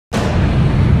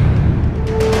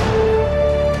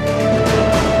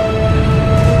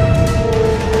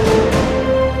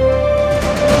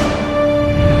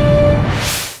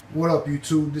What up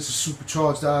YouTube, this is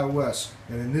Supercharged iOS,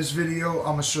 and in this video I'm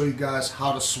going to show you guys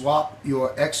how to swap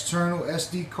your external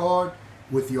SD card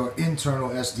with your internal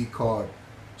SD card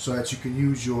so that you can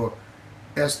use your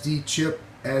SD chip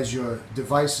as your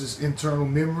device's internal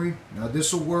memory. Now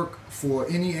this will work for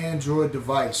any Android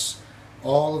device.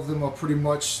 All of them are pretty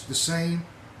much the same.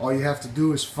 All you have to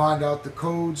do is find out the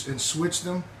codes and switch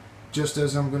them just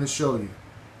as I'm going to show you.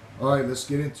 Alright, let's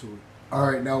get into it.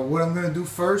 Alright, now what I'm going to do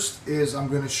first is I'm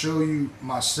going to show you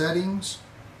my settings,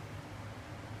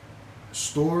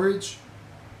 storage,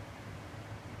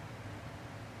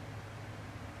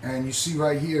 and you see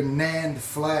right here NAND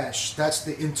flash. That's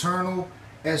the internal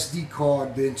SD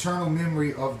card, the internal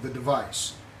memory of the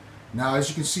device. Now as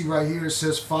you can see right here it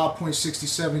says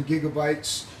 5.67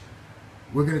 gigabytes.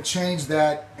 We're going to change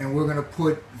that and we're going to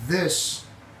put this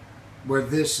where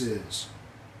this is.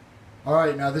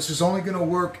 Alright, now this is only going to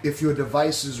work if your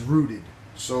device is rooted.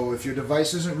 So if your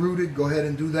device isn't rooted, go ahead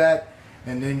and do that,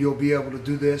 and then you'll be able to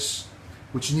do this.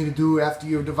 What you need to do after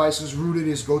your device is rooted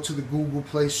is go to the Google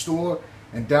Play Store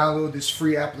and download this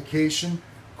free application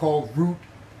called Root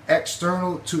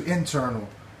External to Internal.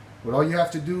 What all you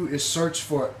have to do is search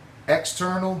for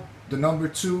external, the number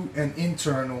 2, and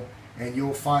internal, and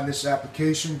you'll find this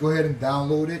application. Go ahead and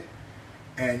download it,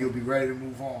 and you'll be ready to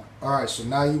move on. Alright, so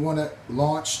now you want to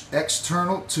launch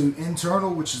external to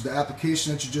internal, which is the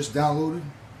application that you just downloaded.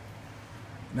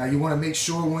 Now you want to make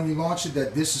sure when you launch it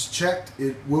that this is checked.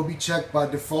 It will be checked by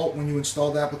default when you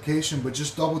install the application, but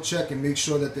just double check and make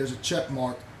sure that there's a check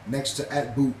mark next to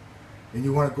at boot. And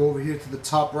you want to go over here to the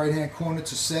top right hand corner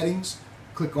to settings,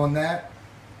 click on that,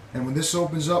 and when this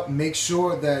opens up, make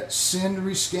sure that send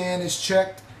rescan is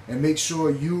checked and make sure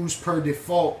use per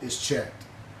default is checked.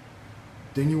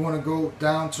 Then you want to go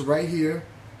down to right here,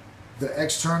 the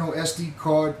external SD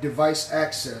card device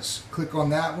access. Click on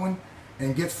that one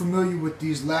and get familiar with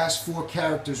these last 4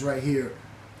 characters right here.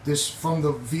 This from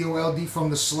the VOLD, from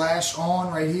the slash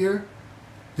on right here.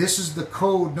 This is the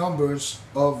code numbers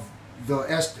of the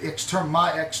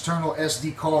my external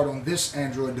SD card on this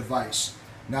Android device.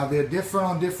 Now they're different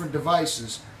on different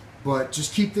devices, but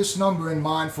just keep this number in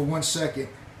mind for 1 second,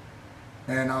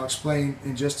 and I'll explain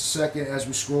in just a second as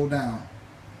we scroll down.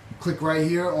 Click right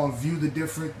here on view the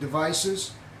different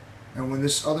devices, and when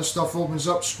this other stuff opens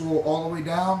up, scroll all the way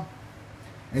down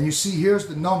and you see here's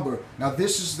the number. Now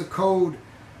this is the code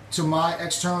to my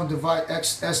external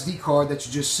device SD card that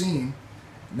you just seen.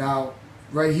 Now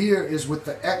right here is what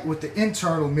the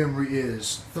internal memory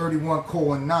is,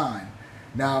 31:9.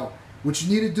 Now what you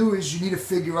need to do is you need to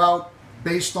figure out,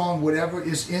 based on whatever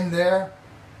is in there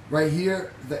right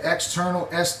here, the external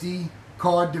SD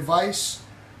card device.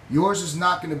 Yours is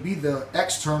not going to be the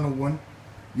external one.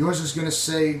 Yours is going to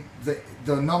say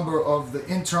the number of the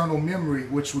internal memory,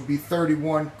 which would be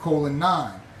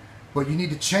 31:9. But you need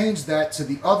to change that to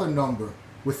the other number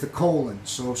with the colon.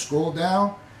 So scroll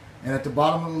down, and at the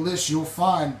bottom of the list you'll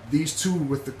find these 2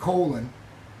 with the colon.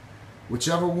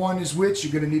 Whichever one is which,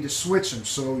 you're going to need to switch them.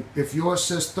 So if yours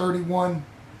says 31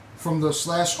 from the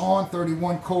slash on,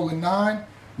 31:9,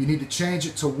 you need to change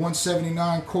it to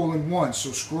 179:1.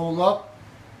 So scroll up.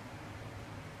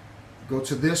 Go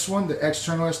to this one, the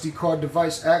external SD card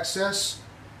device access,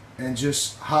 and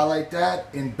just highlight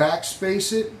that and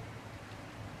backspace it.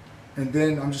 And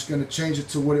then I'm just going to change it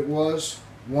to what it was,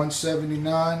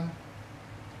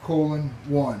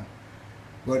 179:1.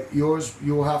 But yours,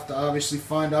 you'll have to obviously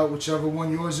find out whichever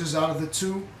one yours is out of the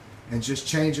 2 and just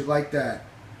change it like that.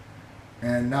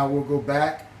 And now we'll go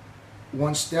back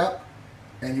 1 step,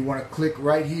 and you want to click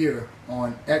right here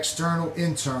on external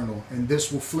internal, and this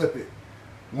will flip it.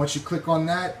 Once you click on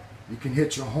that, you can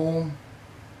hit your home,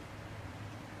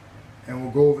 and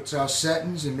we'll go over to our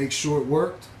settings and make sure it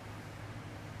worked.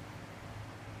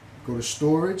 Go to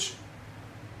storage,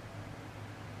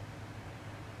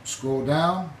 scroll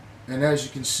down, and as you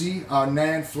can see, our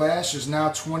NAND flash is now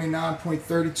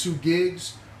 29.32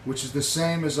 gigs, which is the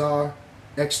same as our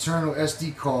external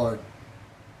SD card.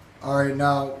 Alright,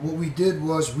 now what we did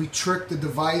was we tricked the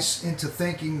device into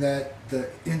thinking that the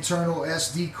internal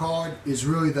SD card is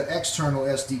really the external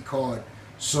SD card.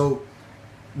 So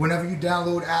whenever you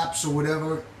download apps or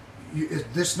whatever,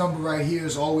 this number right here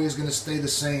is always going to stay the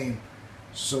same.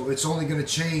 So it's only going to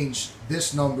change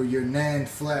this number, your NAND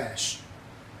flash.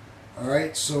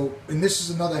 Alright, so, and this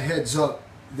is another heads up,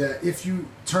 that if you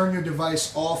turn your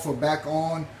device off or back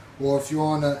on, or if you're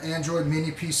on an Android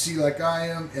mini PC like I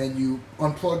am and you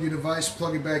unplug your device,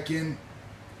 plug it back in,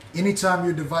 anytime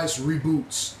your device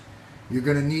reboots, you're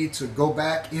going to need to go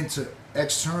back into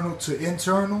external to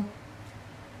internal.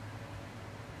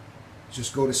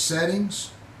 Just go to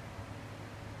settings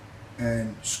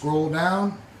and scroll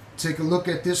down take a look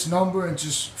at this number and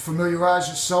just familiarize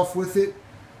yourself with it.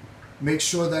 Make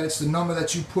sure that it's the number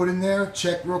that you put in there.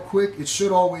 Check real quick. It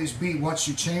should always be once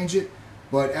you change it,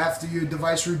 but after your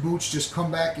device reboots, just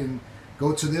come back and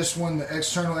go to this one, the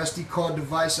external SD card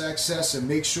device access, and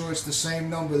make sure it's the same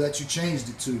number that you changed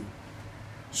it to.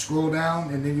 Scroll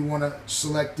down, and then you want to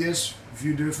select this,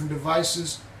 view different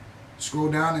devices.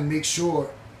 Scroll down and make sure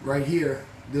right here,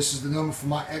 this is the number for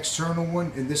my external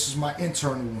one and this is my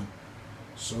internal one.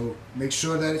 So make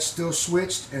sure that it's still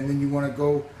switched, and then you want to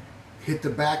go hit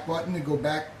the back button and go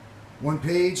back one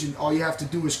page, and all you have to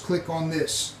do is click on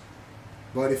this.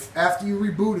 But if after you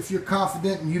reboot, if you're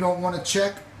confident and you don't want to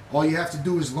check, all you have to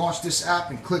do is launch this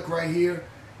app and click right here,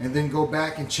 and then go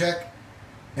back and check,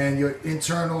 and your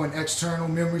internal and external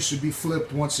memory should be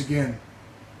flipped once again.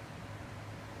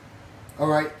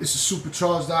 Alright, this is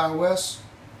Supercharged iOS.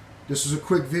 This is a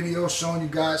quick video showing you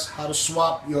guys how to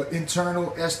swap your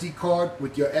internal SD card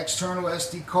with your external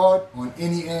SD card on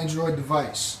any Android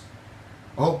device.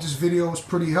 I hope this video was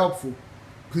pretty helpful.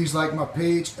 Please like my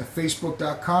page at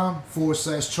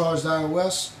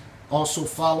facebook.com/chargedios. Also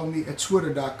follow me at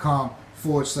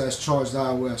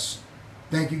twitter.com/chargedios.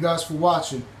 Thank you guys for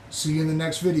watching. See you in the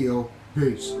next video.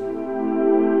 Peace.